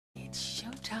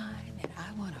sunshine, and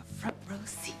I want a front row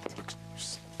seat. Look,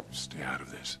 stay out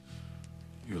of this.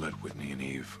 You let Whitney and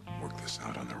Eve work this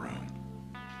out on their own.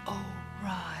 Oh,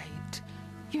 right.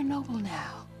 You're noble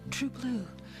now, true blue,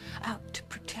 out to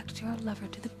protect your lover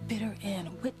to the bitter end,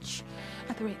 which,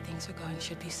 at the rate things are going,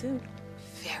 should be soon.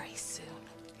 Very soon.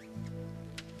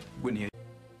 Whitney...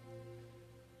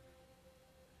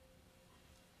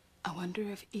 I wonder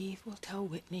if Eve will tell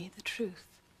Whitney the truth.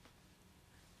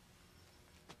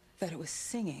 That it was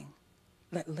singing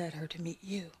that led her to meet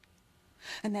you.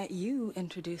 And that you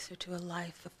introduced her to a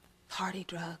life of party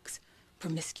drugs,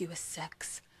 promiscuous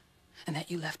sex, and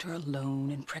that you left her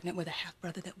alone and pregnant with a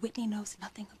half-brother that Whitney knows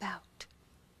nothing about.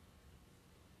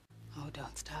 Oh,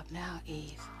 don't stop now,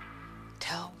 Eve.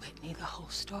 Tell Whitney the whole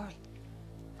story.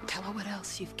 Tell her what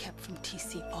else you've kept from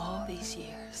TC all these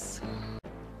years.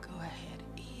 Go ahead,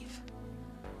 Eve.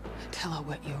 Tell her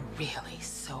what you're really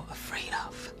so afraid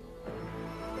of.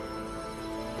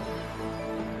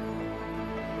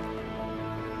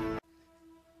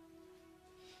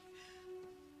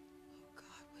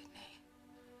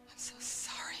 So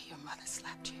sorry your mother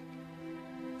slapped you.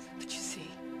 But you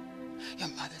see, your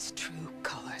mother's true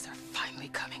colors are finally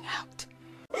coming out.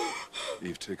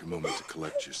 Eve, take a moment to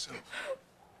collect yourself.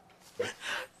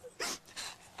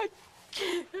 I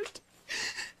can't.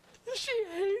 She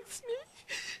hates me.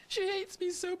 She hates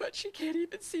me so much she can't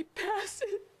even see past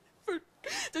it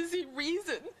to see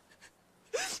reason.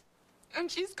 And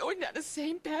she's going down the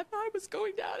same path I was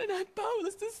going down, and I'm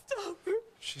powerless to stop her.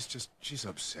 She's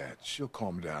upset. She'll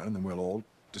calm down, and then we'll all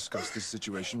discuss this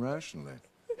situation rationally.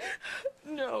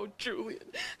 No, Julian.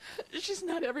 She's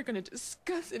not ever going to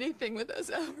discuss anything with us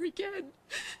ever again.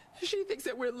 She thinks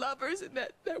that we're lovers and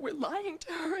that we're lying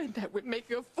to her and that we're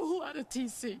making a fool out of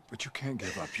TC. But you can't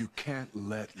give up. You can't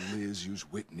let Liz use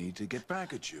Whitney to get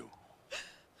back at you.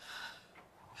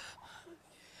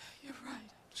 You're right.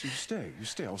 So you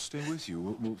stay. I'll stay with you.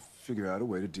 We'll figure out a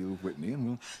way to deal with Whitney,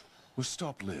 and we'll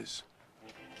stop Liz.